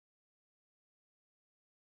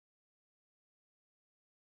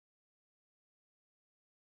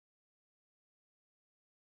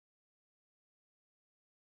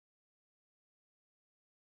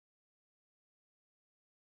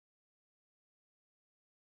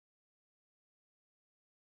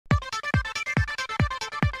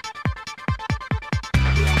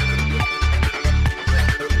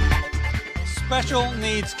Special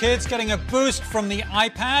needs kids getting a boost from the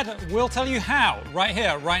iPad. We'll tell you how right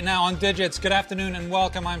here, right now on Digits. Good afternoon and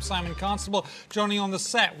welcome. I'm Simon Constable. Joining on the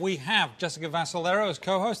set, we have Jessica Vassalero as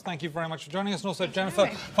co-host. Thank you very much for joining us. And also Jennifer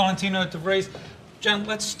Valentino de Vries. Jen,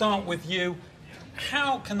 let's start with you.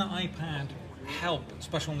 How can the iPad help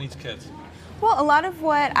special needs kids? Well, a lot of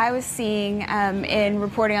what I was seeing in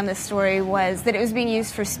reporting on this story was that it was being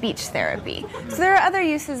used for speech therapy. So there are other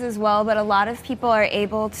uses as well, but a lot of people are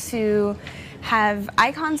able to have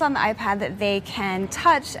icons on the iPad that they can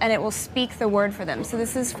touch and it will speak the word for them. So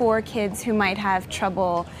this is for kids who might have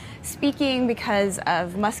trouble speaking because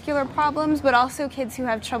of muscular problems, but also kids who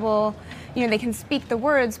have trouble, you know, they can speak the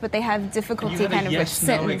words, but they have difficulty kind of with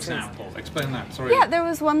sentences. Example. Explain that. Sorry. Yeah, there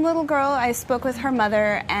was one little girl, I spoke with her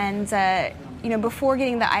mother, and you know, before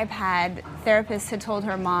getting the iPad, therapists had told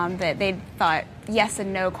her mom that they thought yes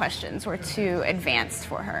and no questions were too advanced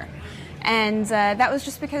for her. And that was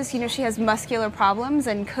just because, you know, she has muscular problems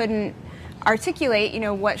and couldn't articulate, you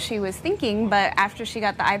know, what she was thinking. But after she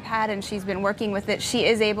got the iPad and she's been working with it, she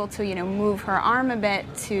is able to, you know, move her arm a bit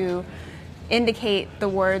to indicate the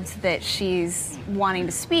words that she's wanting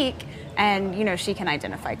to speak. And, you know, she can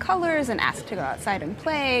identify colors and ask to go outside and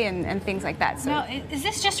play and things like that. So now, is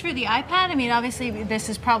this just for the iPad? I mean, obviously, this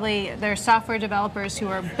is probably, there are software developers who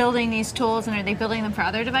are building these tools, and are they building them for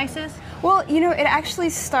other devices? Well, you know, it actually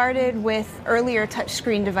started with earlier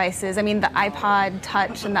touchscreen devices. I mean, the iPod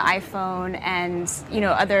Touch and the iPhone and, you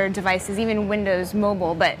know, other devices, even Windows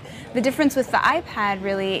Mobile. But the difference with the iPad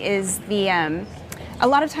really is the a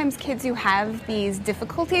lot of times kids who have these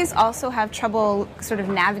difficulties also have trouble sort of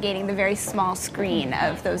navigating the very small screen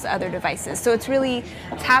of those other devices. So it's really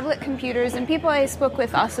tablet computers, and people I spoke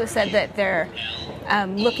with also said that they're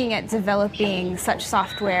looking at developing such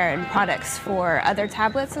software and products for other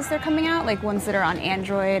tablets as they're coming out, like ones that are on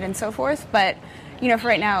Android and so forth. But you know, for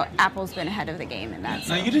right now, Apple's been ahead of the game in that.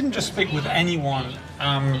 Now, you didn't just speak with anyone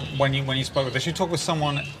when you spoke with this. You talked with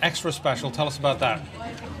someone extra special. Tell us about that.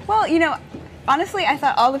 Well, you know, honestly, I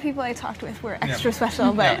thought all the people I talked with were extra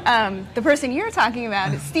special, but the person you're talking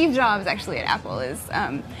about, Steve Jobs, actually at Apple, is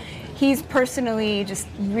he's personally just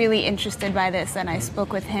really interested by this, and I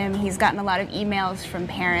spoke with him. He's gotten a lot of emails from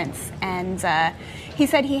parents, and he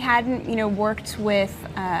said he hadn't, you know, worked with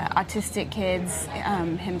autistic kids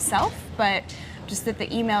himself, but just that the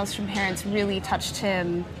emails from parents really touched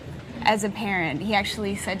him as a parent. He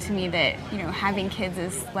actually said to me that, you know, having kids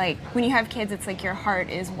is like, when you have kids, it's like your heart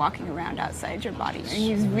is walking around outside your body. And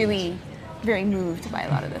he's really very moved by a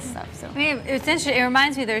lot of this stuff. So I mean, it's interesting. It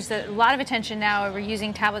reminds me there's a lot of attention now. We're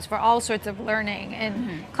using tablets for all sorts of learning,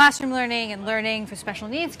 and classroom learning and learning for special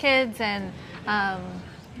needs kids. And,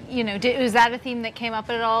 you know, was that a theme that came up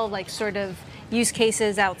at all, like sort of use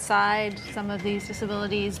cases outside some of these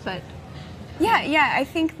disabilities? But Yeah, I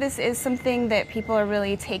think this is something that people are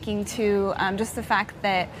really taking to, just the fact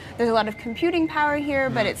that there's a lot of computing power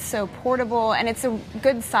here, but it's so portable, and it's a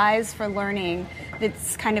good size for learning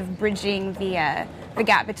that's kind of bridging the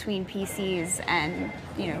gap between PCs and,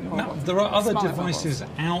 you know, mobile. Now, there are other smaller devices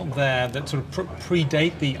mobiles out there that sort of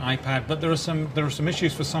predate the iPad, but there are some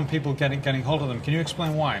issues for some people getting hold of them. Can you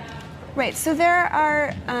explain why? Right, so there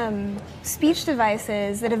are speech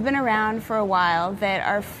devices that have been around for a while that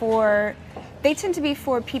are they tend to be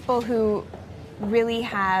for people who really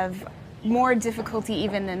have more difficulty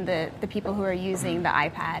even than the people who are using the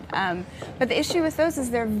iPad. But the issue with those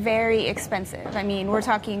is they're very expensive. I mean, we're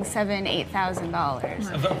talking $7,000,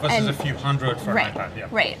 $8,000. Versus a few hundred for an iPad, yeah.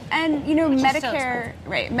 Right, and you know,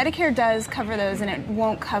 Medicare does cover those, and it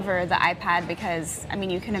won't cover the iPad because, I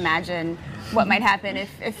mean, you can imagine what might happen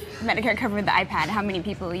if Medicare covered the iPad, how many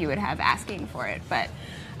people you would have asking for it. But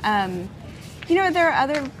you know, there are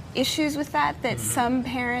other issues with that some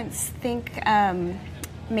parents think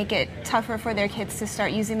make it tougher for their kids to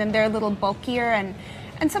start using them. They're a little bulkier, and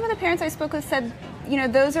some of the parents I spoke with said, you know,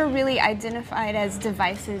 those are really identified as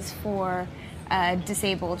devices for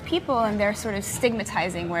disabled people, and they're sort of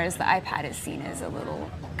stigmatizing, whereas the iPad is seen as a little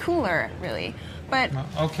cooler, really. But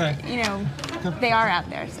you know, they are out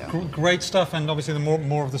there. So great stuff, and obviously the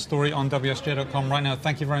more of the story on WSJ.com right now.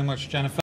 Thank you very much, Jennifer.